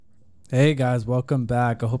Hey guys, welcome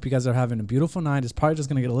back. I hope you guys are having a beautiful night. It's probably just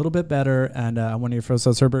going to get a little bit better. And I want to hear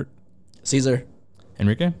first. Herbert, Caesar,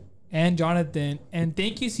 Enrique, and Jonathan. And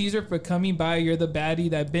thank you, Caesar, for coming by. You're the baddie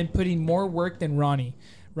that's been putting more work than Ronnie.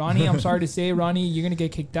 Ronnie, I'm sorry to say, Ronnie, you're going to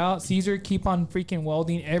get kicked out. Caesar, keep on freaking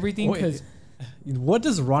welding everything because... What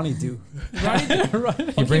does Ronnie do?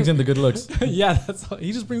 he brings in the good looks. Yeah, that's all.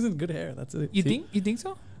 He just brings in good hair. That's it. You think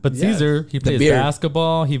so? But Yeah. Caesar, he plays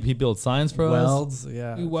basketball. He builds signs for us. Welds,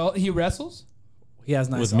 yeah. He wrestles? He has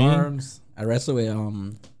nice With me? arms. I wrestle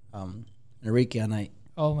with Enrique at night.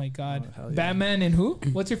 Oh, my God. Oh, hell yeah. Batman and who?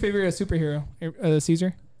 What's your favorite superhero,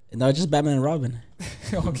 Caesar? No, just Batman and Robin.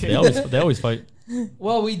 Okay. They always fight.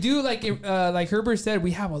 Well, we do, like Herbert said,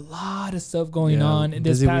 we have a lot of stuff going on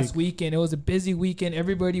this past weekend. It was a busy weekend.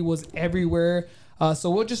 Everybody was everywhere. So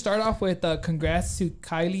we'll just start off with congrats to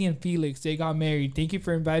Kylie and Felix. They got married. Thank you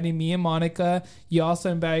for inviting me and Monica. You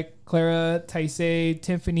also invite Clara, Taisei,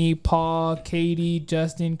 Tiffany, Paul, Katie,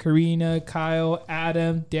 Justin, Karina, Kyle,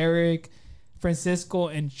 Adam, Derek, Francisco,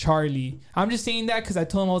 and Charlie. I'm just saying that because I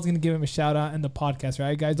told him I was going to give him a shout out in the podcast,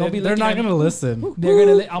 right, guys? They're not going to listen. They're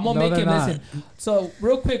gonna. I'm gonna make him not. listen. So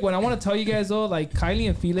real quick, what I want to tell you guys though, like Kylie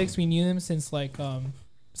and Felix, we knew them since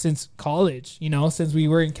college. You know, since we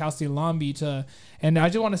were in Cal State Long Beach. And I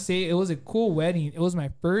just want to say it was a cool wedding. It was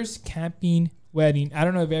my first camping wedding. I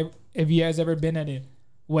don't know if you guys ever been at a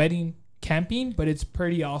wedding camping, but it's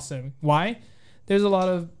pretty awesome. Why? There's a lot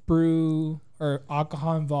of brew or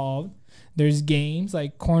alcohol involved. There's games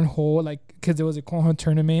like cornhole, like because there was a cornhole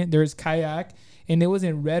tournament. There's kayak, and it was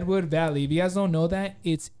in Redwood Valley. If you guys don't know that,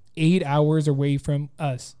 it's 8 hours away from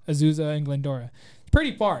us, Azusa and Glendora. It's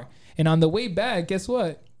pretty far. And on the way back, guess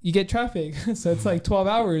what? You get traffic. So it's like 12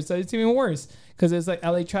 hours. So it's even worse because it's like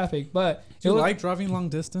LA traffic. But Do you like driving long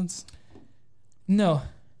distance? No,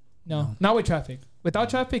 not with traffic. Without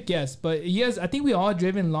traffic, yes. But yes, I think we all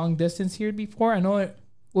driven long distance here before. I know it.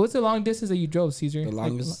 What's the long distance that you drove, Caesar? The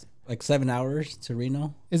longest, like 7 hours to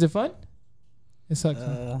Reno. Is it fun? It sucks.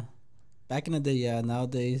 Back in the day, yeah.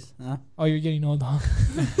 Nowadays, Oh, you're getting old, huh?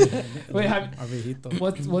 Wait,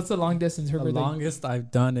 what's the long distance? The longest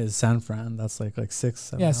I've done is San Fran. That's like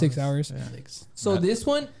 6 hours. 6 hours. Yeah. So this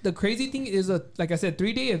one, the crazy thing is like I said,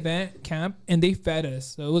 3-day event camp, and they fed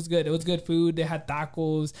us. So it was good. It was good food. They had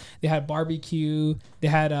tacos. They had barbecue. They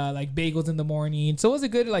had like bagels in the morning. So it was a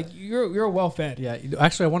good, like you're well fed. Yeah.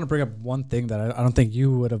 Actually, I want to bring up one thing that I don't think you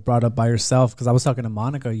would have brought up by yourself, because I was talking to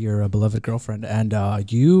Monica, your beloved girlfriend, and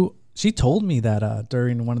she told me that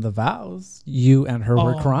during one of the vows, you and her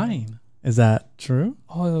were crying. Is that true?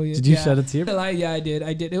 Oh, yeah. Did you shed a tear? Yeah, I did.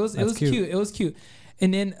 It was cute. It was cute.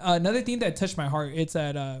 And then another thing that touched my heart, it's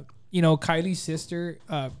that Kylie's sister,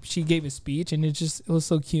 she gave a speech, and it was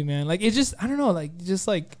so cute, man. Like it just, I don't know, like just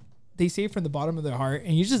like they say it from the bottom of their heart,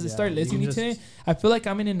 and you just start listening to it. I feel like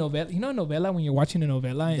I'm in a novella. You know, a novella when you're watching a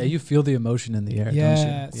novella. Yeah, you feel the emotion in the air. Yeah.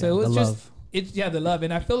 Don't you? So it was the just. Love. The love.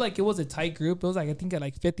 And I feel like it was a tight group. It was like, I think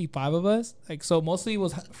like 55 of us. Like, so mostly it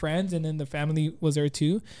was friends, and then the family was there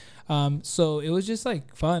too. So it was just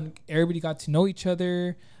like fun. Everybody got to know each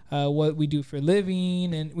other, what we do for a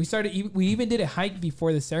living. And we even did a hike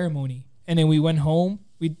before the ceremony. And then we went home,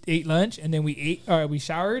 we ate lunch, and then we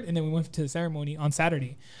showered, and then we went to the ceremony on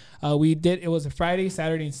Saturday. It was a Friday,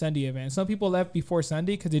 Saturday, and Sunday event. Some people left before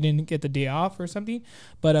Sunday because they didn't get the day off or something.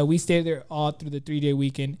 But we stayed there all through the 3-day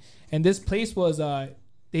weekend. And this place was,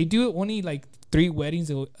 they do only like 3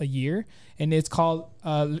 weddings a year. And it's called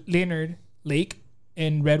Leonard Lake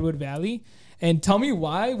in Redwood Valley. And tell me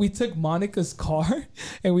why we took Monica's car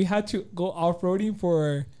and we had to go off-roading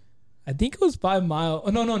for, I think it was 5 miles.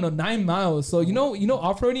 Oh, no, 9 miles. So, you know,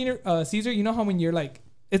 off-roading, Caesar, you know how when you're like,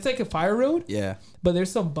 it's like a fire road. Yeah. But there's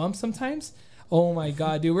some bumps sometimes. Oh my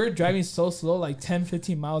God, dude. We're driving so slow, like 10,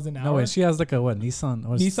 15 miles an hour. No way. She has like a Nissan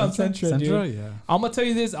Sentra, dude. Yeah. I'm going to tell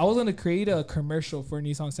you this. I was going to create a commercial for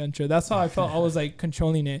Nissan Sentra. That's how I felt. I was like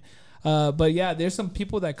controlling it. But yeah, there's some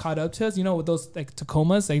people that caught up to us, with those like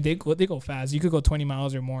Tacomas, like they go fast. You could go 20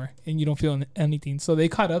 miles or more and you don't feel anything. So they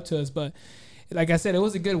caught up to us. But like I said, it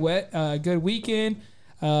was a good weekend.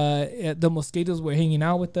 The mosquitoes were hanging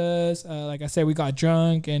out with us. Like I said, we got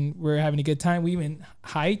drunk and we're having a good time. We even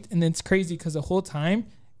hiked, and it's crazy because the whole time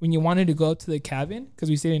when you wanted to go up to the cabin,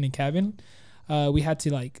 because we stayed in a cabin, we had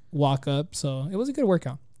to like walk up. So it was a good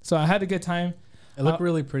workout. So I had a good time. It looked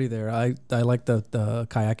really pretty there. I like the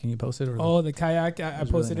kayaking you posted. The kayak. I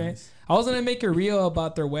posted really nice. It. I was going to make a reel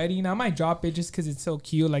about their wedding. I might drop it just because it's so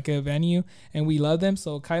cute, like a venue, and we love them.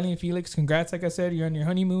 So Kylie and Felix, congrats. Like I said, you're on your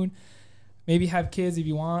honeymoon. Maybe have kids if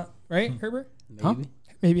you want, right, Herbert?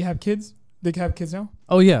 Maybe have kids. They can have kids now.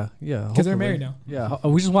 Oh yeah. Because they're married now. Yeah,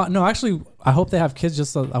 we just want. No, actually, I hope they have kids.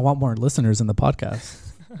 Just so I want more listeners in the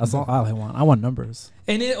podcast. That's all I want. I want numbers.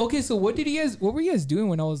 And okay, so what were you guys doing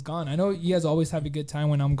when I was gone? I know you guys always have a good time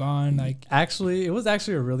when I'm gone. Like, actually, it was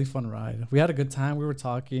actually a really fun ride. We had a good time. We were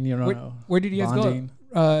talking, Where did you guys bonding.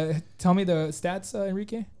 go? Tell me the stats,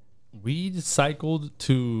 Enrique. We cycled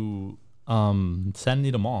to San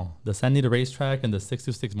Anita Mall. The San Anita racetrack and the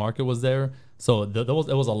 626 market was there. So there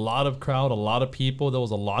was a lot of crowd, a lot of people. There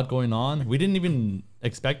was a lot going on. We didn't even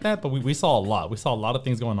expect that, but we saw a lot. We saw a lot of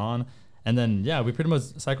things going on. And then, we pretty much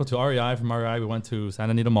cycled to REI. From REI, we went to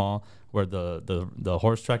Santa Anita Mall, where the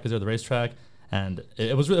horse track is there, the racetrack. And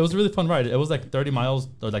it was a really fun ride. It was like 30 miles,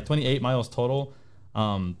 or like 28 miles total.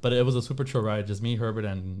 But it was a super chill ride. Just me, Herbert,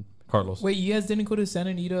 and Carlos. Wait, you guys didn't go to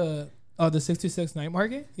Santa Anita, the 626 night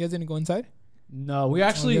market? You guys didn't go inside? No, we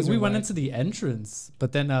went into the entrance,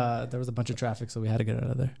 but then there was a bunch of traffic, so we had to get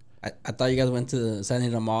out of there. I thought you guys went to the San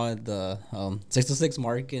Anita Mall at the 606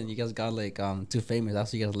 market, and you guys got like too famous.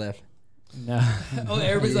 That's why you guys left. No. Oh,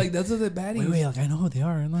 everybody's like, those are the baddies. Wait, like I know who they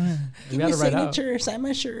are. Give me a signature, sign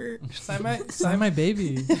my shirt. Sign my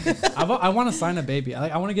baby. I want to sign a baby.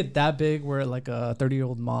 I want to get that big where like a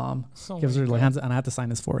 30-year-old mom gives her like hands, and I have to sign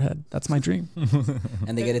his forehead. That's my dream.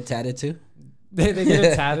 And they get it tatted too. They get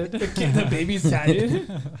it tatted. The baby's tatted.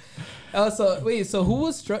 So who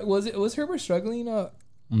was Herbert struggling? Do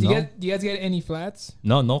you guys get any flats?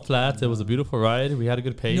 No flats. It was a beautiful ride. We had a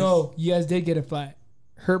good pace. No, you guys did get a flat.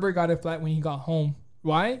 Herbert got a flat when he got home.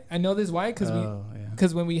 Why? I know this why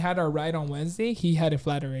because when we had our ride on Wednesday, he had a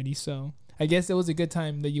flat already. So I guess it was a good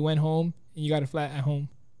time that you went home and you got a flat at home.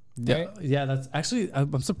 Right? Yeah. That's actually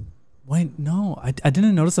wait, no, I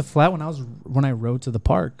didn't notice a flat when I rode to the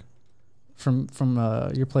park from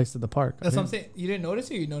your place to the park. That's what I'm saying. You didn't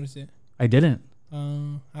notice it, or you noticed it? I didn't.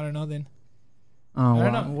 I don't know then. Oh, I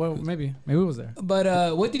don't know. Well, maybe it was there.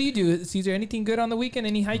 But what did you do, Caesar? Anything good on the weekend?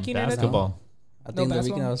 Any hiking or anything? Basketball. I think the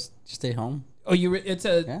weekend I was just stay home. Oh,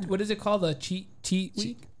 what is it called? A cheat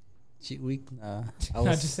week? Cheat week. I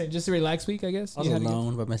was just a relaxed week, I guess. I was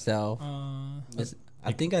alone by myself.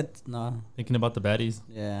 Thinking about the baddies.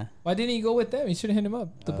 Yeah. Why didn't you go with them? You should have hit them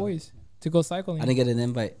up, the boys, to go cycling. I didn't get an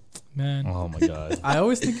invite. Man. Oh my god. I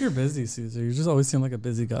always think you're busy, Caesar. You just always seem like a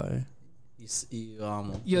busy guy.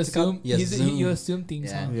 You assume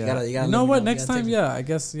things. Yeah. Huh? You gotta know what? Next time, I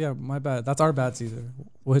guess, my bad. That's our bad, Caesar.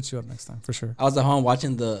 We'll hit you up next time for sure. I was at home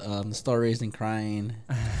watching the stories and crying.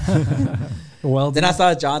 Well, then I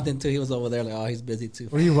saw Jonathan too. He was over there like, oh, he's busy too.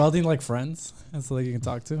 Were you welding like friends? That's like you can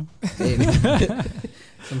talk to.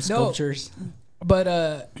 Some sculptures. But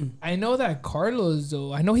I know that Carlos,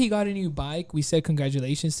 though, I know he got a new bike. We said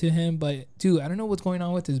congratulations to him. But, dude, I don't know what's going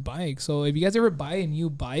on with his bike. So if you guys ever buy a new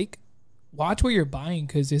bike, watch what you're buying,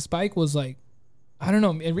 because his bike was like, I don't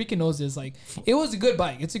know. Enrique knows this. Like, it was a good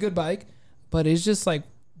bike. It's a good bike. But it's just like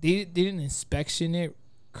they didn't inspection it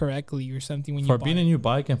correctly or something when you bought it. For being a new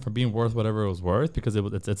bike and for being worth whatever it was worth, because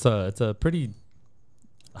it's a pretty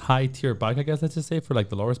high tier bike, I guess let's just say, for like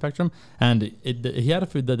the lower spectrum. And he had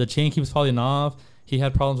the chain keeps falling off. He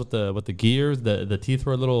had problems with the gears. The teeth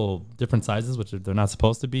were a little different sizes, which they're not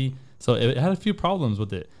supposed to be. So it had a few problems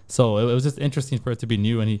with it. So it was just interesting for it to be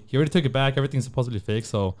new, and he already took it back. Everything's supposedly fixed.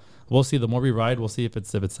 So we'll see. The more we ride, we'll see if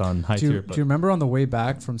it's on high tier. Do you remember on the way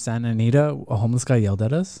back from Santa Anita, a homeless guy yelled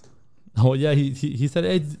at us? Oh yeah, he said,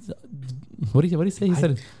 "Hey, what did he say?" He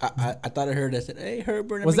said, "I thought I heard. I said, hey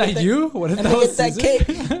Herbert, was that you? What if that was that cake?"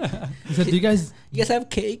 He said, "Do you guys have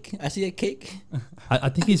cake? I see a cake." I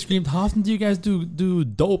think he screamed, "How often do you guys do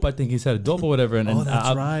dope?" I think he said dope or whatever. And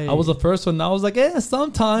that's right. I was the first one. I was like,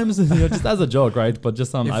 sometimes, just as a joke, right? But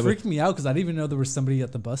just it freaked me out because I didn't even know there was somebody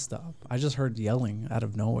at the bus stop. I just heard yelling out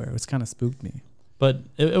of nowhere. It kind of spooked me. But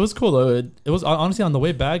it was cool though. It was honestly on the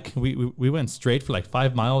way back. We went straight for like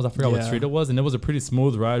 5 miles. I forgot what street it was, and it was a pretty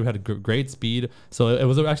smooth ride. We had a great speed, so it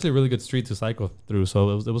was actually a really good street to cycle through.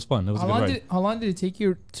 So it was fun. It was a good ride. How long did it take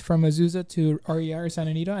you from Azusa to REI or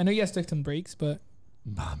Santa Anita? I know you guys took some breaks, but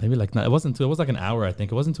maybe like it wasn't too. It was like an hour. I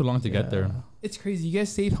think it wasn't too long to get there. It's crazy. You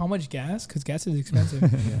guys save how much gas? Because gas is expensive.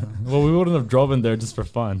 Well, we wouldn't have driven there just for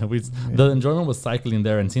fun. The enjoyment was cycling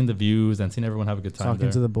there and seeing the views and seeing everyone have a good time. Talking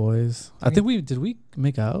to the boys. I think did we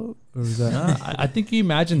make out? Or was that? I think you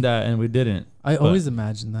imagined that and we didn't. I always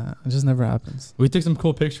imagine that. It just never happens. We took some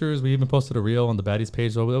cool pictures. We even posted a reel on the Baddies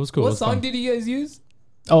page. So that was cool. What song did you guys use?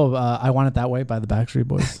 Oh, I Want It That Way by the Backstreet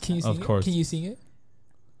Boys. Can you sing it? Can you sing it?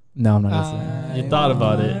 No, I'm not gonna sing. You thought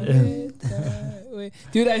about it.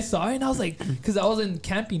 Dude, I saw it and I was like, because I was in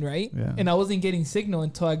camping, right? Yeah. And I wasn't getting signal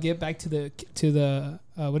until I get back to the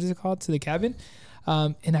what is it called? To the cabin.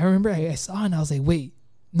 And I remember I saw it and I was like, wait,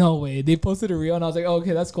 No way. They posted a reel and I was like, oh,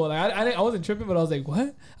 okay, that's cool. Like, I wasn't tripping, but I was like,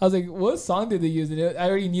 what? I was like, what song did they use? And I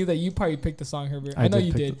already knew that you probably picked the song, Herbert. I know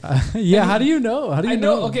you did. Yeah, how do you know? How do you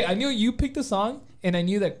know? Okay, I knew you picked the song and I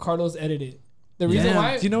knew that Carlos edited. The reason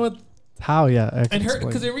why. Do you know what? How? Yeah. And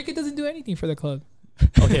because Enrique doesn't do anything for the club.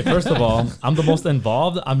 Okay, first of all, I'm the most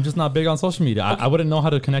involved. I'm just not big on social media. Okay. I wouldn't know how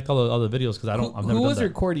to connect all the videos because I've never done that. Who was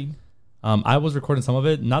recording? I was recording some of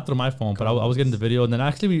it, not through my phone, but I was getting the video. And then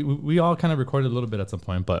actually we all kind of recorded a little bit at some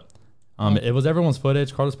point, but it was everyone's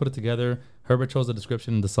footage. Carlos put it together. Herbert chose the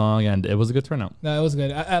description of the song, and it was a good turnout. No, it was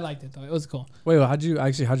good. I liked it, though. It was cool. Wait, how'd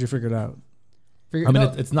you figure it out?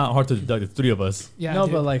 It's not hard to deduct. It's 3 of us. Yeah, no,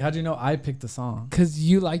 but like, how'd you know I picked the song? Because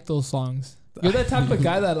you like those songs. You're that type of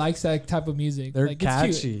guy that likes that type of music. They're like,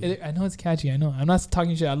 catchy. It's I know it's catchy. I know. I'm not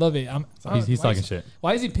talking shit. I love it. He's talking shit.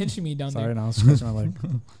 Why is he pinching me down there? Sorry, no, I was scratching my leg.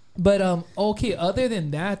 But okay. Other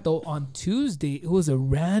than that, though, on Tuesday it was a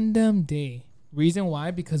random day. Reason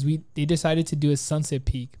why? Because they decided to do a sunset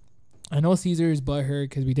peak. I know Caesar is butthurt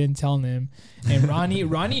because we didn't tell him, and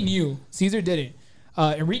Ronnie knew. Caesar didn't.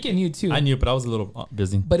 Enrique knew too. I knew, but I was a little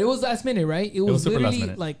busy. But it was last minute, right? It was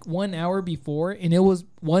literally like 1 hour before, and it was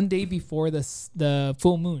one day before the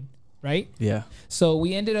full moon, right? Yeah. So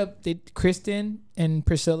we ended up. Kristen and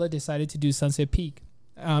Priscilla decided to do Sunset Peak.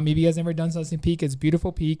 If you guys never done Sunset Peak, it's a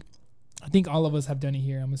beautiful peak. I think all of us have done it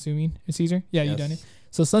here. I'm assuming, Caesar. Yeah, you've done it.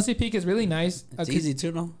 So Sunset Peak is really nice. It's easy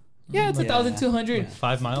too, no? Yeah, it's 1,200.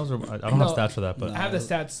 5 miles, or I don't have stats for that, but I have the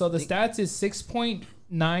stats. So the stats is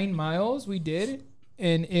 6.9 miles we did,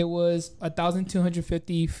 and it was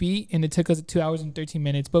 1,250 feet, and it took us 2 hours and 13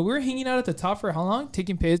 minutes. But we were hanging out at the top for how long?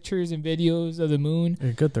 Taking pictures and videos of the moon.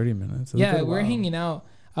 A good 30 minutes. Yeah, we're hanging out.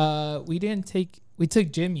 We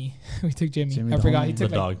took Jimmy. I forgot. He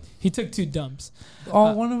took dog. He took 2 dumps.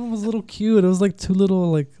 Oh, one of them was a little cute. It was like 2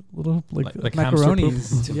 little like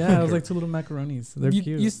macaronis. Yeah, it was like 2 little macaronis. They're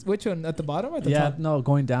cute. Which one? At the bottom or at the top? Yeah, no,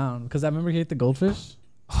 going down. Because I remember he ate the goldfish.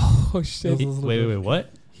 Oh shit! Wait,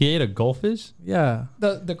 what? He ate a goldfish? Yeah.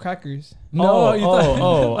 The crackers. No, you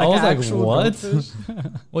thought I was like, what?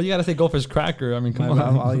 Well, you gotta say goldfish cracker. I mean, come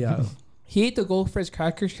on. Yeah. He ate the goldfish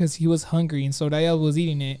crackers because he was hungry, and Soraya was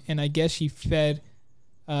eating it, and I guess she fed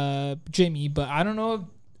Jimmy, but I don't know if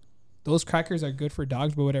those crackers are good for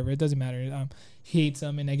dogs, but whatever, it doesn't matter. He ate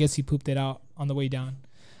some, and I guess he pooped it out on the way down.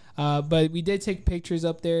 But we did take pictures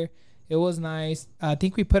up there. It was nice. I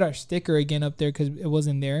think we put our sticker again up there because it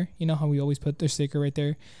wasn't there. You know how we always put the sticker right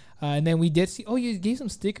there. And then we did see. Oh, you gave some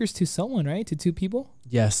stickers to someone, right? To 2 people.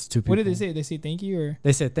 Yes, 2 people. What did they say? Did they say thank you or?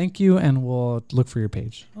 They said thank you, and we'll look for your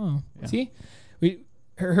page. Oh, yeah. See,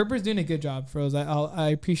 Herbert's doing a good job, Froze. I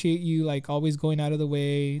appreciate you like always going out of the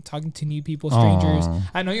way, talking to new people, strangers. Aww.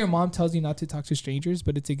 I know your mom tells you not to talk to strangers,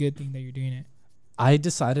 but it's a good thing that you're doing it. I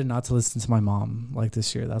decided not to listen to my mom like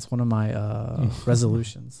this year. That's one of my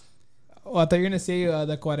resolutions. Oh, I thought you were gonna say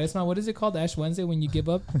the Cuaresma. What is it called? Ash Wednesday when you give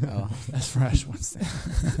up? Oh, that's for Ash Wednesday.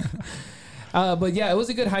 But yeah, it was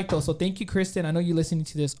a good hike though. So thank you, Kristen. I know you're listening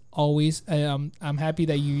to this always. I'm happy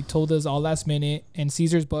that you told us all last minute. And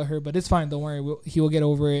Caesar's butthurt, but it's fine. Don't worry. He will get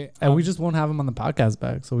over it. And we just won't have him on the podcast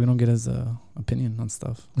back, so we don't get his opinion on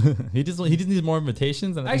stuff. He just needs more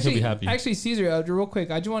invitations, and I think he'll be happy. Actually, Caesar, real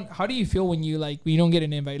quick, how do you feel when you don't get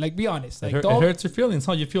an invite? Like, be honest. Like, it hurts your feelings.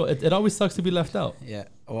 How you feel? It always sucks to be left out. Yeah.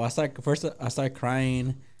 Well, I start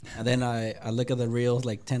crying. And then I look at the reels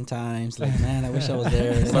like 10 times. Like, man, I wish I was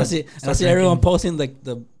there. And I see everyone posting like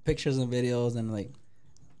the pictures and videos and like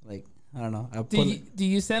I don't know. Do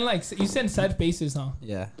you send you send sad faces, huh?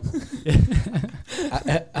 Yeah.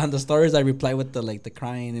 On the stories, I reply with the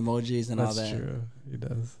crying emojis and all that. That's true. He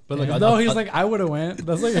does. But he's like, I would have went.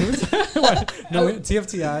 That's like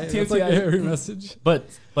TFTI. That's like every message. But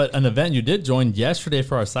an event you did join yesterday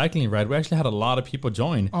for our cycling ride. We actually had a lot of people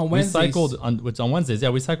join. On Wednesdays. We cycled on Wednesdays. Yeah,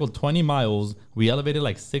 we cycled 20 miles. We elevated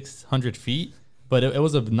like 600 feet. But it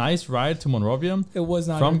was a nice ride to Monrovia. It was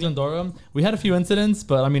not from Glendora. We had a few incidents,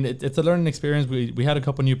 but I mean, it's a learning experience. We had a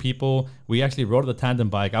couple new people. We actually rode the tandem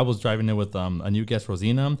bike. I was driving it with a new guest,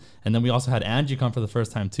 Rosina, and then we also had Angie come for the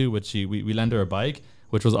first time too, which we lent her a bike,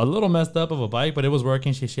 which was a little messed up of a bike, but it was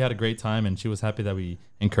working. She had a great time, and she was happy that we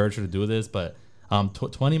encouraged her to do this. But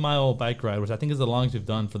 20-mile bike ride, which I think is the longest we've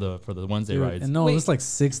done for the Wednesday rides. And it was like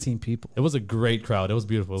 16 people. It was a great crowd. It was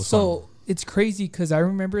beautiful. It was fun. It's crazy because I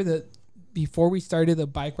remember that. Before we started the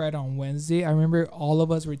bike ride on Wednesday, I remember all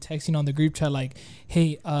of us were texting on the group chat like,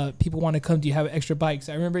 hey, people want to come. Do you have extra bikes?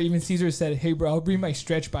 I remember even Caesar said, hey, bro, I'll bring my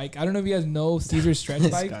stretch bike. I don't know if you guys know Caesar's stretch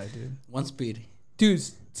bike. Guy, dude. 1 speed. Dude,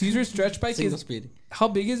 Caesar's stretch bike Single speed. How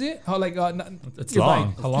big is it? How it's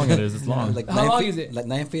long. Bike? How long it is? It's long. Like how long feet, is it? Like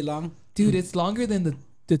 9 feet long. Dude, it's longer than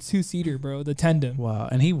the 2-seater, bro, the tandem. Wow,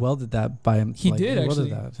 and he welded that by him. He did, welded actually.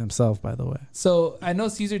 that himself, by the way. So I know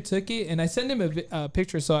Caesar took it, and I sent him a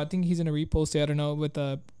picture. So I think he's gonna repost it. I don't know, with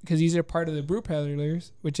because these are part of the Brew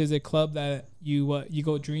Peddlers, which is a club that you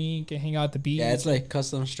go drink and hang out at the beach. Yeah, it's like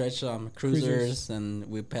custom stretch cruisers, and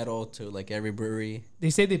we pedal to like every brewery.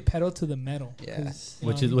 They say they pedal to the metal. Yeah,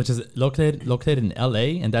 which is located in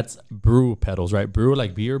L.A. and that's Brew Pedals, right? Brew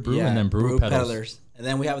like beer brew, and then brew pedals. Peddlers. And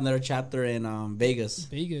then we have another chapter in Vegas.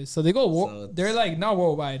 So they go. So they're like not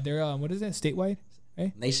worldwide. They're what is it? Statewide,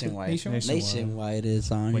 right? Nationwide. Nationwide is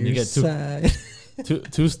on When your you get side.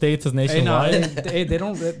 two states is nationwide. Hey, they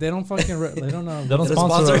don't fucking they don't know. They don't They don't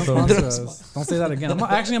sponsor us. sponsor though. us. Don't say that again. I'm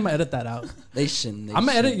gonna edit that out. Nation. I'm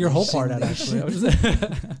gonna edit your whole part out. Actually,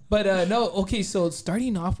 But no, okay. So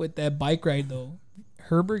starting off with that bike ride though,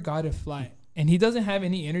 Herbert got it flat, and he doesn't have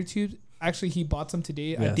any inner tubes. Actually, he bought some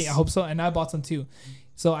today. Yes. I hope so, and I bought some too.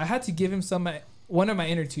 So I had to give him one of my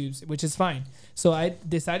inner tubes, which is fine. So I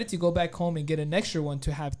decided to go back home and get an extra one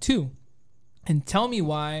to have 2. And tell me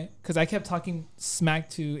why, because I kept talking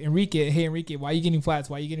smack to Enrique. Hey, Enrique, why are you getting flats?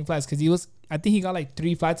 Because I think he got like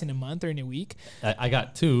 3 flats in a month or in a week. I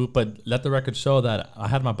got 2, but let the record show that I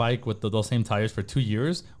had my bike with those same tires for 2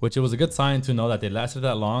 years, which it was a good sign to know that they lasted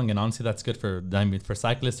that long. And honestly, that's good for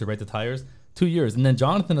cyclists to rate the tires. 2 years. And then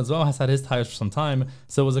Jonathan as well has had his tires for some time.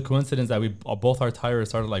 So it was a coincidence that both our tires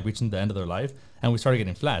started like reaching the end of their life and we started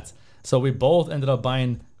getting flats. So we both ended up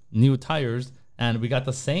buying new tires and we got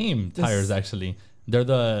the same tires actually. They're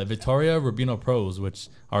the Vittoria Rubino Pros, which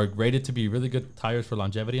are rated to be really good tires for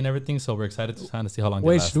longevity and everything. So we're excited to kind of see how long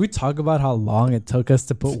they last. Should we talk about how long it took us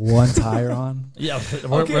to put one tire on? Yeah,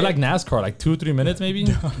 we're like NASCAR, like 2-3 minutes maybe.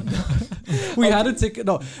 We had to take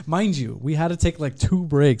mind you, we had to take like 2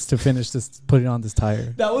 breaks to finish putting on this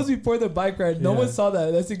tire. That was before the bike ride. No one saw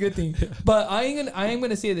that. That's a good thing. But I am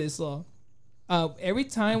gonna say this though. Every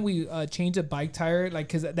time we change a bike tire, like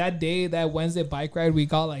because that Wednesday bike ride, we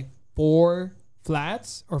got like 4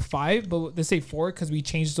 flats or 5, but let's say 4 because we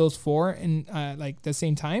changed those 4 in like the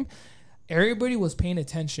same time. Everybody was paying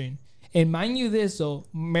attention, and mind you, this though,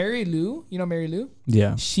 Mary Lou, you know Mary Lou?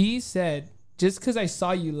 Yeah. She said, just because I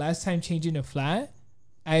saw you last time changing a flat,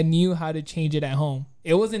 I knew how to change it at home.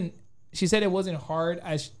 It wasn't. She said it wasn't hard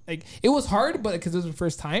it was hard, but because it was the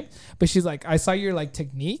first time. But she's like, I saw your like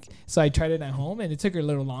technique, so I tried it at home, and it took her a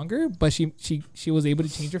little longer. But she was able to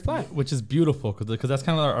change her flat, which is beautiful because that's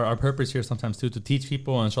kind of our purpose here sometimes too, to teach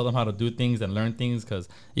people and show them how to do things and learn things. Because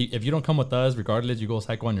if you don't come with us, regardless, you go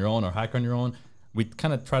cycle on your own or hike on your own. We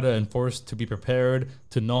kind of try to enforce to be prepared,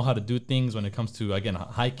 to know how to do things when it comes to, again,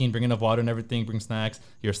 hiking, bring enough water and everything, bring snacks.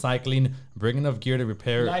 You're cycling, bring enough gear to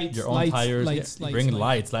repair your own tires. Bring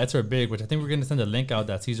lights. Lights are big, which I think we're going to send a link out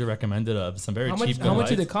that Caesar recommended of some very cheap How much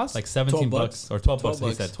did it cost? Like 17 bucks or 12 bucks.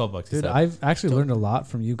 He said 12 bucks. Dude, I've actually learned a lot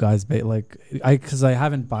from you guys. Because I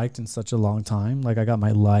haven't biked in such a long time. Like I got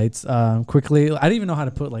my lights quickly. I didn't even know how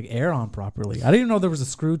to put like air on properly. I didn't even know there was a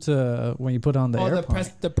screw to when you put on the air pump.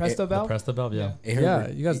 The Presto valve? The Presto valve, yeah. Yeah,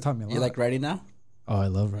 you guys taught me a lot. You like riding now? Oh, I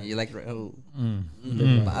love riding. You like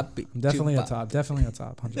Definitely a top. Definitely a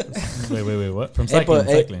top. 100%. Wait, what? From cycling.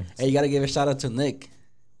 Hey, you got to give a shout out to Nick.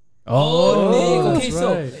 Oh, Nick. Okay,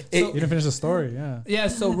 right. So you didn't finish the story, yeah. Yeah,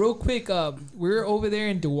 so real quick, we're over there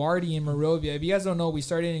in Duarte in Morovia. If you guys don't know, we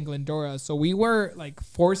started in Glendora. So we were like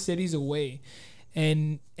 4 cities away.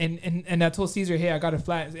 And I told Caesar, hey, I got a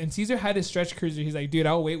flat. And Caesar had his stretch cruiser. He's like, dude,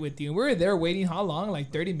 I'll wait with you. And we were there waiting how long?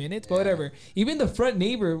 Like 30 minutes, but whatever. Even the front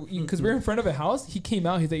neighbor, because we're in front of a house, he came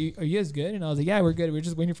out. He's like, are you guys good? And I was like, yeah, we're good. We're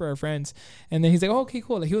just waiting for our friends. And then he's like, oh, okay,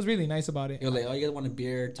 cool. Like, he was really nice about it. He was like, oh, you guys want a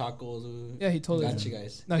beer, tacos? Yeah, he told us. Got you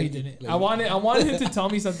guys. No, he didn't. I wanted him to tell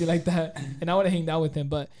me something like that, and I would have hanged out with him.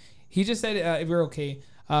 But he just said if we're okay.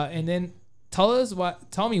 And then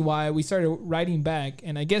tell me why we started riding back.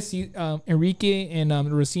 And I guess Enrique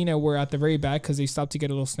and Rosina were at the very back because they stopped to get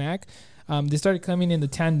a little snack. They started coming in the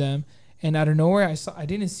tandem, and out of nowhere I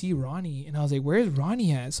didn't see Ronnie, and I was like, where's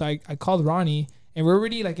Ronnie at? So I called Ronnie, and we're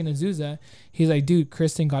already like in Azusa. He's like, dude,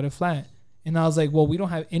 Kristen got a flat. And I was like, well, we don't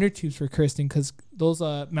have inner tubes for Kristen because those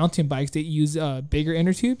mountain bikes, they use bigger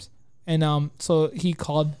inner tubes. And so he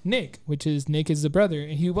called Nick is the brother,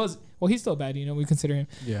 and he's still bad, we consider him.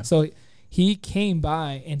 Yeah. So he came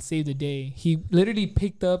by and saved the day. He literally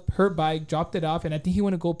picked up her bike, dropped it off, and I think he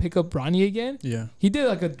went to go pick up Ronnie again. Yeah. He did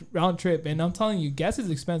like a round trip, and I'm telling you, gas is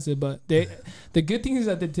expensive, but the good thing is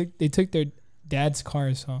that they took their dad's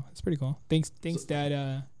car, so it's pretty cool. Thanks,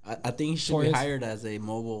 Dad. I think he should be hired as a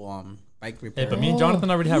mobile bike repair. Hey, but me and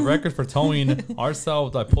Jonathan already have records for towing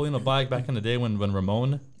ourselves, like pulling a bike back in the day when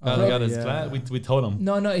Ramon got his flat. We towed him.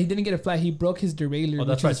 No, he didn't get a flat. He broke his derailleur. Oh,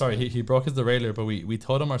 that's right. Sorry, he broke his derailleur, but we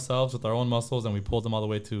towed him ourselves with our own muscles, and we pulled him all the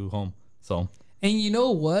way to home. So. And you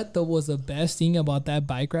know what? That was the best thing about that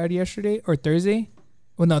bike ride yesterday or Thursday.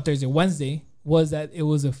 Well, not Thursday, Wednesday, was that it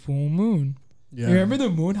was a full moon. Yeah. You remember the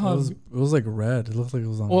moon? How it was like red. It looked like it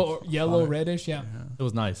was on. Or yellow, reddish. Yeah. It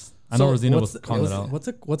was nice. I know Rosina was calling it out.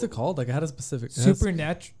 What's it called? Like it had a specific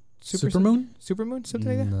Supernatural. Supermoon? Supermoon?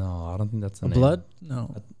 Something like that? No, I don't think that's a name. Blood?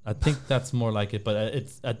 No. I think that's more like it, but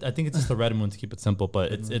I think it's just a red moon to keep it simple.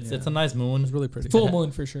 But it's a nice moon. It's really pretty. Full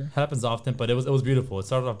moon for sure. Happens often, but it was beautiful. It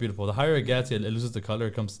started off beautiful. The higher it gets, it loses the color.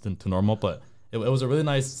 It comes to normal. But it was a really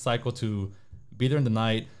nice cycle to be there in the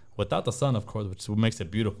night without the sun, of course, which makes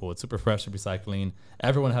it beautiful. It's super fresh to be cycling.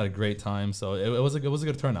 Everyone had a great time, so it was a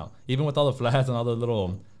good turnout. Even with all the flats and all the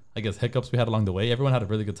little, I guess, hiccups we had along the way, everyone had a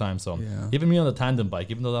really good time. So even me on the tandem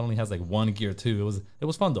bike, even though that only has like one gear too, it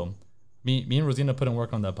was fun though. Me and Rosina put in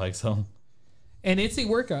work on that bike, so. And it's a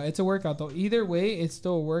workout. It's a workout though. Either way, it's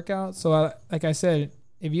still a workout. So like I said,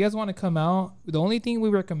 if you guys want to come out, the only thing we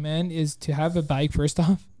recommend is to have a bike first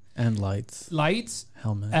off. And lights,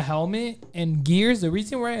 a helmet, and gears. The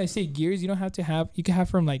reason why I say gears, you don't have to have. You can have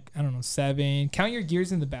from like, I don't know, 7. Count your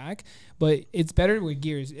gears in the back, but it's better with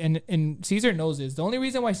gears. And Caesar knows this. The only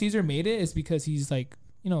reason why Caesar made it is because he's like,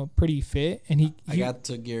 pretty fit, and I got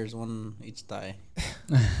 2 gears, 1 each thigh.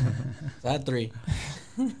 So I had 3.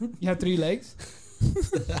 You have 3 legs.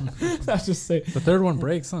 That's just say the third one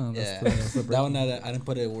breaks, huh? That's that one I didn't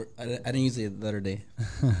put it. I didn't use it the other day.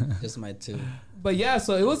 Just my 2. But yeah,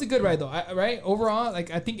 so it was a good ride though, right? Overall, like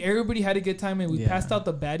I think everybody had a good time, and we passed out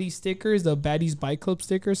the Baddies stickers, the Baddies Bike Club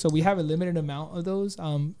stickers. So we have a limited amount of those.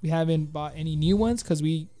 We haven't bought any new ones because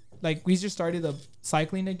we just started the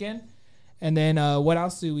cycling again. And then what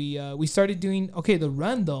else do we started doing? Okay, the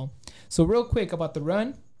run though. So real quick about the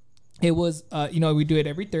run. It was, we do it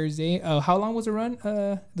every Thursday. How long was the run?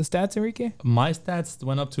 The stats, Enrique? My stats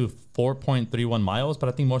went up to 4.31 miles, but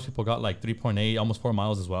I think most people got like 3.8, almost 4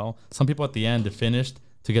 miles as well. Some people at the end finished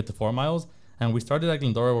to get to 4 miles. And we started at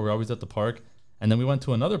Glendora, where we're always at the park. And then we went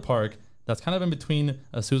to another park that's kind of in between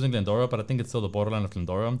Susan and Glendora, but I think it's still the borderline of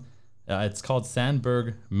Glendora. It's called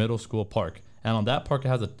Sandberg Middle School Park. And on that park, it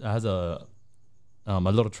has a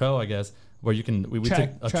little trail, I guess, where you can we took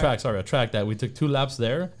a track that we took 2 laps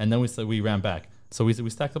there, and then we ran back. So we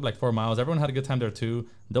stacked up like 4 miles. Everyone had a good time there too.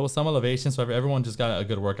 There was some elevation, so everyone just got a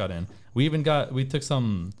good workout in. We took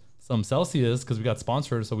some Celsius because we got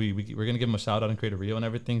sponsored, so we're gonna give them a shout out and create a reel and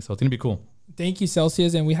everything. So it's gonna be cool. Thank you,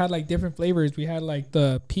 Celsius. And we had like different flavors. We had like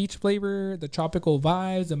the peach flavor, the tropical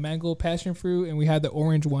vibes, the mango passion fruit, and we had the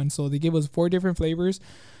orange one. So they gave us 4 different flavors.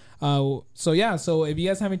 So if you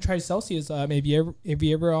guys haven't tried Celsius, if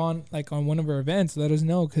you ever on one of our events, let us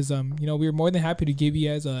know, because we're more than happy to give you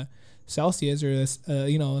guys a Celsius or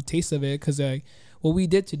a taste of it, because what we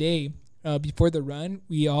did today before the run,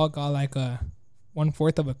 we all got like a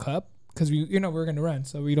 1/4 of a cup, because we're gonna run,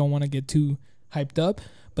 so we don't want to get too hyped up,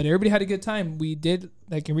 but everybody had a good time. We did,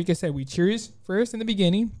 like Enrique said, we cheers first in the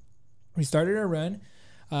beginning. We started our run.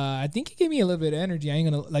 I think it gave me a little bit of energy. I ain't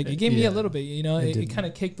gonna it gave me a little bit, it kind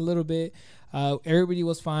of kicked a little bit. Everybody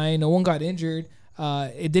was fine. No one got injured.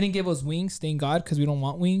 It didn't give us wings, thank God, because we don't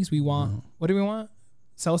want wings. We want, what do we want?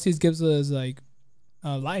 Celsius gives us like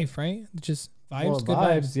life, right? Just vibes, good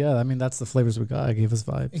vibes. Yeah, I mean, that's the flavors we got. It gave us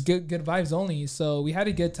vibes. Good vibes only. So we had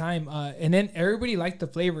a good time. And then everybody liked the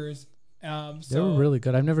flavors. They were really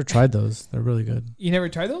good. I've never tried those. They're really good. You never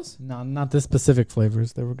tried those? No, not the specific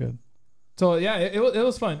flavors. They were good. So yeah, it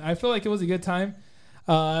was fun. I feel like it was a good time.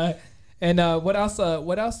 And what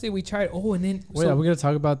else did we try? Oh, and then are we gonna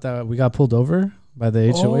talk about that? We got pulled over by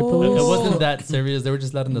the HOA police. It wasn't that serious. They were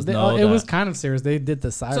just letting us know. It was kind of serious. They did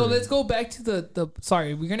the siren. So let's go back to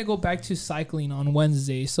we're gonna go back to cycling on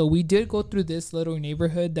Wednesday. So we did go through this little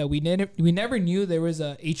neighborhood that we never knew there was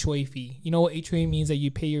a HOA fee. You know what HOA means? That you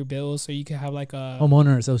pay your bills, so you can have like a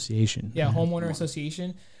homeowner association. Yeah, homeowner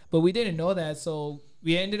association. But we didn't know that, so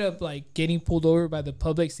we ended up like getting pulled over by the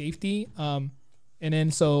public safety. And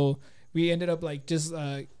then so we ended up like just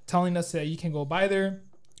telling us that you can go by there.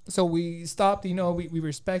 So we stopped, we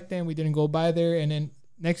respect them. We didn't go by there. And then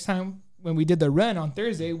next time when we did the run on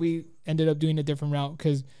Thursday, we ended up doing a different route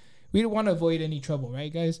because we don't want to avoid any trouble,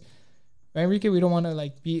 right, guys? Right, Enrique? We don't want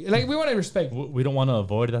to we want to respect. We don't want to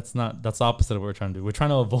avoid. That's the opposite of what we're trying to do. We're trying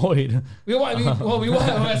to avoid.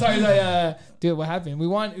 Sorry, dude, what happened? We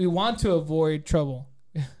want to avoid trouble.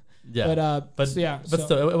 Yeah, but so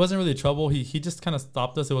still, it wasn't really trouble. He just kind of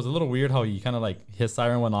stopped us. It was a little weird how he kind of like his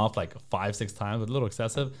siren went off like 5-6 times, a little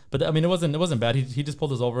excessive. But I mean, it wasn't bad. He just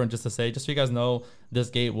pulled us over and just to say, just so you guys know, this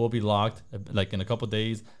gate will be locked like in a couple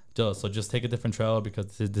days. So just take a different trail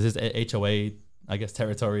because this is HOA, I guess,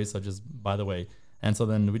 territory. So just by the way, and so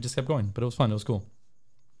then we just kept going. But it was fun. It was cool.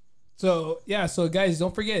 So guys,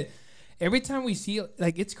 don't forget. Every time we see,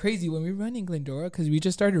 like, it's crazy when we run in Glendora because we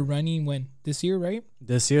just started running this year, right?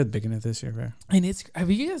 This year, the beginning of this year, right? And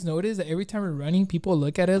have you guys noticed that every time we're running, people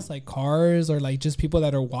look at us like cars or like just people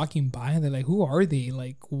that are walking by and they're like, who are they?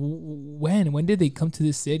 Like, when did they come to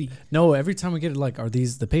this city? No, every time we get it, like, are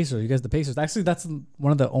these the Pacers? You guys the Pacers? Actually, that's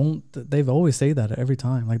one of the only, they've always say that every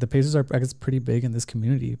time. Like, the Pacers are, I guess, pretty big in this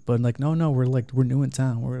community. But, like, no, we're new in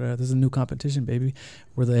town. This is a new competition, baby.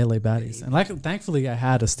 We're the LA Baddies. And, like, thankfully, I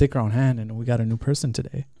had a sticker on hand and we got a new person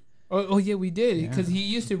today. Oh yeah, we did, because he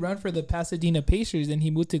used to run for the Pasadena Pacers and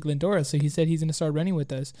he moved to Glendora, so he said he's gonna start running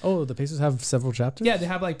with us. Oh, the Pacers have several chapters? Yeah, they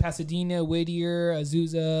have like Pasadena, Whittier,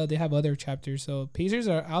 Azusa. They have other chapters, so Pacers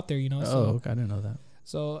are out there, you know. So, okay, I didn't know that.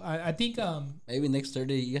 So I think maybe next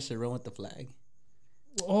Thursday you guys should run with the flag.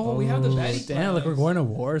 We have the Baddies. Damn, like we're going to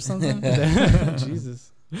war or something.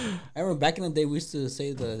 Jesus. I remember back in the day we used to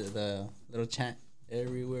say the little chant.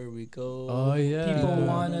 Everywhere we go. Oh yeah. People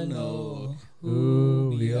wanna know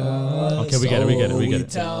who we are. Okay, we get it.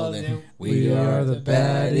 Tell them we are the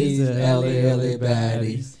baddies, LA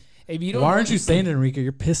baddies. Why aren't you saying it, Enrique?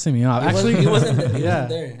 You're pissing me off. Actually, he wasn't there. He Yeah. wasn't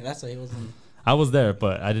there. That's why he wasn't. I was there,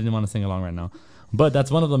 but I didn't want to sing along right now. But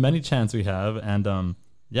that's one of the many chants we have, and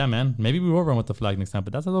yeah, man, maybe we will run with the flag next time.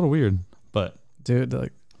 But that's a little weird. But dude,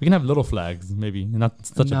 like we can have little flags, maybe not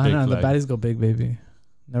such a big flag. The Baddies go big, baby.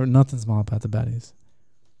 Nothing small about the Baddies.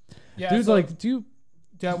 Yeah, dude, so, like, do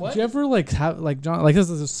what? you ever like have like John? Like, this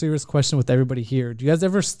is a serious question with everybody here. Do you guys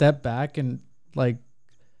ever step back and like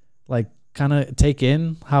kind of take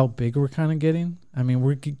in how big we're kind of getting? I mean,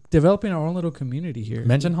 we're developing our own little community here.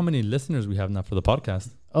 Mention how many listeners we have now for the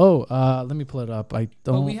podcast. Oh, let me pull it up. I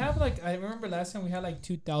don't. But we have I remember last time we had like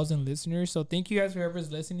 2,000 listeners. So thank you guys for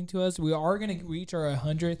whoever's listening to us. We are gonna reach our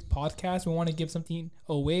 100th podcast. We want to give something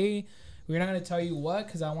away. We're not going to tell you what,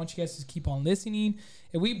 because I want you guys to keep on listening.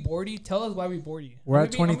 If we bored you, tell us why we bored you. We're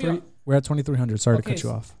at 23. We're at 2,300. Sorry to cut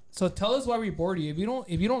you off. So tell us why we bored you. If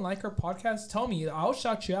you don't like our podcast, tell me. I'll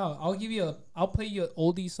shout you out. I'll play you an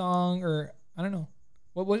oldie song, or I don't know.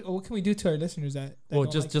 What can we do to our listeners that well,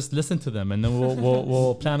 just listen to them, and then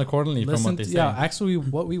we'll plan accordingly from what they say. Yeah, actually,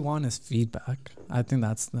 what we want is feedback. I think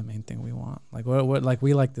that's the main thing we want. Like, what like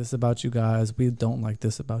we like this about you guys. We don't like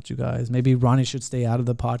this about you guys. Maybe Ronnie should stay out of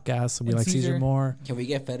the podcast. So we like Caesar more. Can we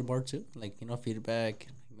get fed more too? Like, feedback.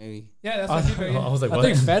 Maybe. Yeah, that's feedback. I was like, what? I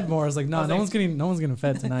think fed more. I was like, no one's getting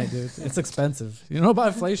fed tonight, dude. It's expensive. You know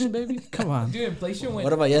about inflation, baby? Come on. Dude, inflation went.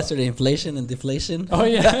 What about yesterday? Inflation and deflation? Oh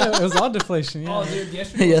yeah, it was all deflation. Yeah. Oh, dude,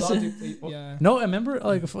 yesterday was all deflation. Yeah. No, I remember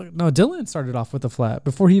Dylan started off with a flat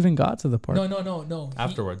before he even got to the park. No.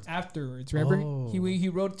 Afterwards, remember? Oh. He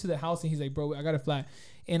rode to the house and he's like, bro, I got a flat,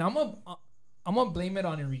 and I'm gonna blame it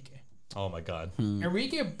on Enrique. Oh my God.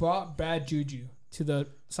 Enrique brought bad juju to the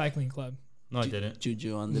cycling club. No, I didn't.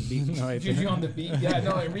 Juju on the beach. No, Juju on the beach. Yeah,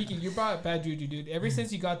 no, Enrique, you brought bad juju, dude. Ever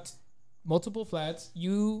since you got multiple flats, I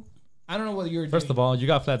don't know what you were doing. First of all, you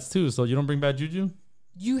got flats too, so you don't bring bad juju?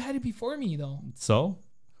 You had it before me, though. So?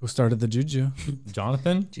 Who started the juju?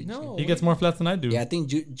 Jonathan? No. He gets more flats than I do. Yeah, I think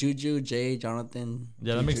Juju, Jay, Jonathan.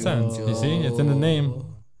 Yeah, that Juju. makes sense. You see? It's in the name.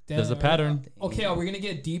 There's a pattern. Okay, are we gonna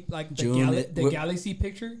get deep like June, the galaxy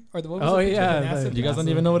picture or the what was Oh, the picture? yeah, The NASA You guys don't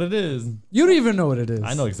even know what it is. You don't even know what it is.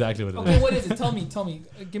 I know exactly what it is. Okay, what is it? Tell me.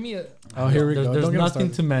 Give me a. Oh, here we go. There's Don't get nothing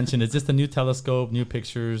started. to mention. It's just a new telescope, new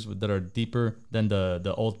pictures that are deeper than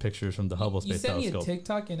the old pictures from the Hubble You Space sent me a Telescope.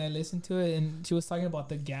 TikTok and I listened to it, and she was talking about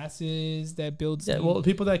the gases that build. Yeah, steam. well,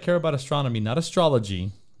 people that care about astronomy, not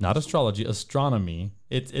astrology, astronomy.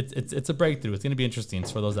 It's a breakthrough. It's going to be interesting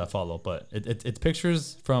for those that follow. But it's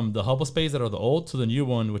pictures from the Hubble Space that are the old to the new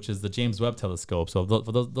one, which is the James Webb Telescope. So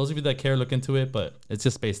for those of you that care, look into it. But it's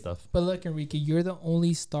just space stuff. But look, Enrique, you're the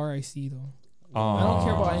only star I see though. I don't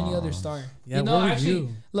care about any other star. Yeah, you know, where would actually,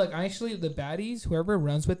 you? look, the baddies, whoever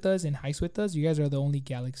runs with us and hikes with us, you guys are the only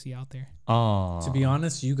galaxy out there. To be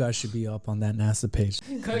honest, you guys should be up on that NASA page.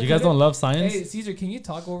 You guys don't love science? Hey, Caesar, can you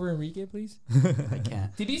talk over Enrique, please? I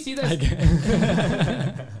can't. Did you see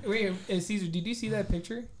that? Wait, Caesar, did you see that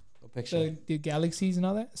picture? What picture? The galaxies and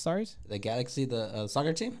all that? Stars? The Galaxy, the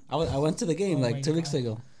soccer team? I went to the game Oh my 2 weeks God.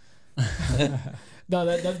 ago. No,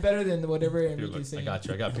 that's better than whatever Here, Enrique's look, saying. I got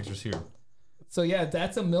you. I got pictures here. So yeah,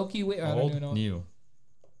 that's a Milky Way. I don't even Old, know. new.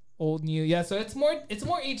 Old, new. Yeah, so it's more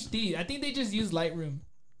HD. I think they just use Lightroom.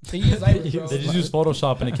 They use lighting, bro. They just use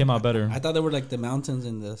Photoshop and it came out better. I thought there were like the mountains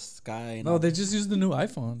in the sky. And No, they just use the new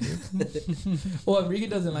iPhone. Well, Enrique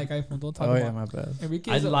doesn't like iPhone. Don't talk Oh about yeah, my bad.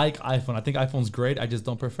 Enrique. I like iPhone. I think iPhone's great. I just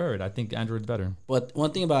don't prefer it. I think Android's better. But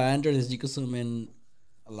one thing about Android is you can zoom in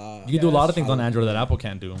a lot. You can do a lot of that's things on Android that Apple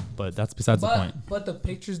can't do, but that's besides the point. But the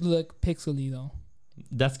pictures look pixely though.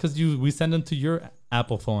 That's because we send them to your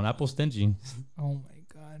Apple phone. Apple's stingy. Oh my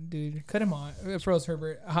god, dude, cut him on. Froze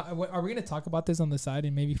Herbert. Are we gonna talk about this on the side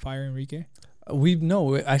and maybe fire Enrique?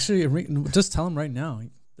 Actually, just tell him right now.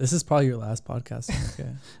 This is probably your last podcast. Okay.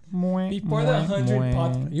 Before the 100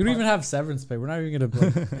 podcast. You don't even have severance pay. We're not even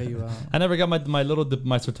gonna pay you out. I never got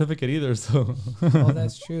my certificate either. So Oh,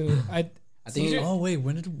 that's true. I think. Oh wait,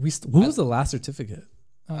 when did we? Who was the last certificate?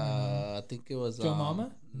 I think it was Joe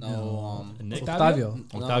Mama? No, Nick. Octavio.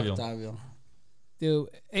 Octavio. Dude,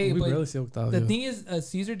 hey, We but barely see Octavio. the thing is,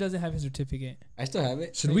 Caesar doesn't have his certificate. I still have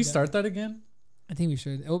it. Should we start that again? I think we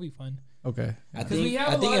should. It will be fun. Okay. I 'Cause we think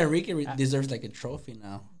have a lot- Enrique deserves like a trophy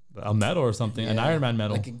now, a medal or something, an Yeah, Iron Man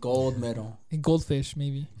medal. like a gold medal. A goldfish,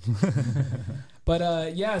 maybe.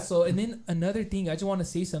 But yeah, so and then another thing, I just want to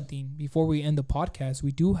say something before we end the podcast.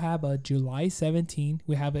 We do have a July 17th.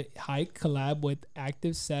 We have a hike collab with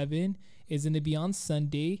Active 7. It's going to be on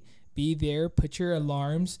Sunday. Be there. Put your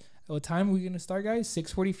alarms. What time are we going to start, guys?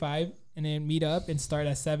 6:45, and then meet up and start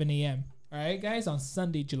at 7 a.m. All right, guys, on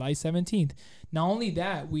Sunday, July 17th. Not only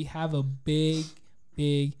that, we have a big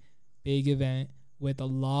event with a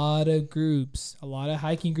lot of groups, a lot of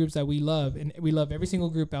hiking groups that we love, and we love every single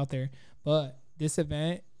group out there. But this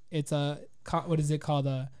event, it's what is it called?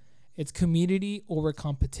 It's community over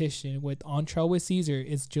competition with On Trail with Caesar.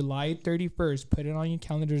 It's July 31st. Put it on your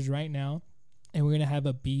calendars right now, and we're gonna have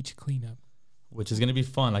a beach cleanup, which is going to be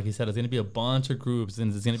fun. Like you said, it's going to be a bunch of groups,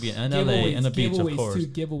 and it's going to be an LA and a beach, of course.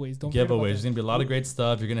 Giveaways. Don't forget about Giveaways. There's that. going to be a lot of great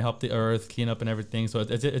stuff. You're going to help the earth, clean up and everything. So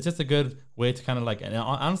it's just a good way to kind of like, and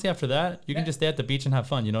honestly, after that, you can just stay at the beach and have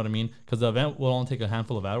fun. You know what I mean? Because the event will only take a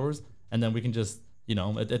handful of hours, and then we can just,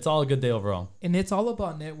 it's all a good day overall. And it's all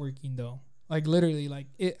about networking, though. Like literally, like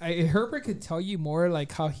Herbert could tell you more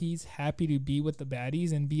like how he's happy to be with the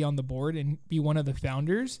Baddies and be on the board and be one of the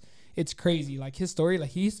founders. It's crazy. Like his story, like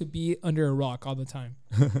he used to be under a rock all the time.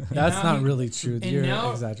 That's not really true. And You're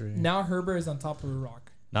now, exaggerating. Now Herbert is on top of a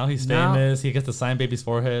rock. Now he's famous. He gets to sign babies'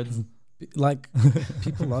 foreheads. Like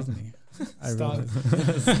people love me. I Stop.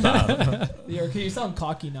 realize. Stop. You sound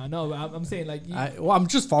cocky now. No, I'm saying like. I'm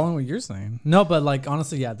just following what you're saying. No, but like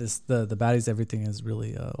honestly, yeah, the Baddies, everything is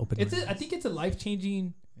really open. I think it's a life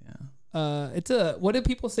changing. Yeah. What do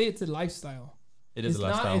people say? It's a lifestyle. It is a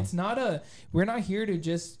lifestyle. It's not we're not here to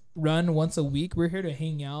just run once a week. We're here to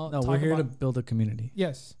hang out. No, we're here to build a community.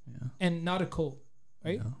 Yes. Yeah. And not a cult,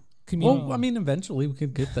 right? Yeah. Community. Well, I mean, eventually we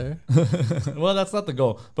could get there. Well, that's not the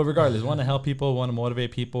goal. But regardless, we want to help people, want to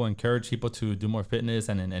motivate people, encourage people to do more fitness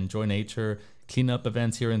and enjoy nature, clean up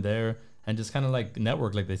events here and there, and just kind of like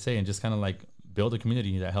network, like they say, and just kind of like build a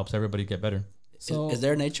community that helps everybody get better. So is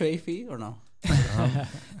there an HOA fee or no?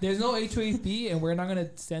 There's no HOA fee, and we're not going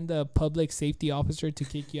to send a public safety officer to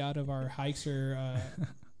kick you out of our hikes or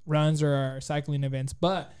runs or our cycling events.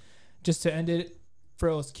 But just to end it,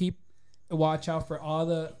 Froze, keep a watch out for all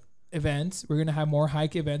the events. We're going to have more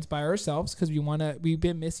hike events by ourselves because we've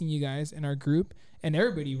been missing you guys in our group and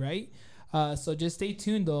everybody, right? So just stay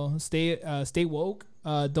tuned though. Stay woke.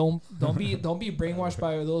 Don't be brainwashed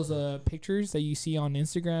by those pictures that you see on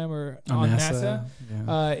Instagram or on NASA.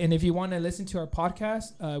 Yeah. And if you want to listen to our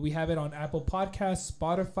podcast, we have it on Apple Podcasts,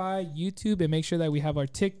 Spotify, YouTube, and make sure that we have our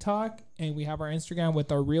TikTok and we have our Instagram with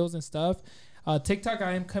our reels and stuff. TikTok,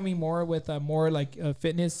 I am coming more with more like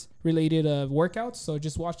fitness related workouts. So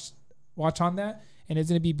just watch on that, and it's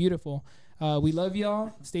gonna be beautiful. We love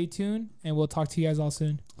y'all. Stay tuned, and we'll talk to you guys all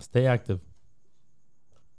soon. Stay active.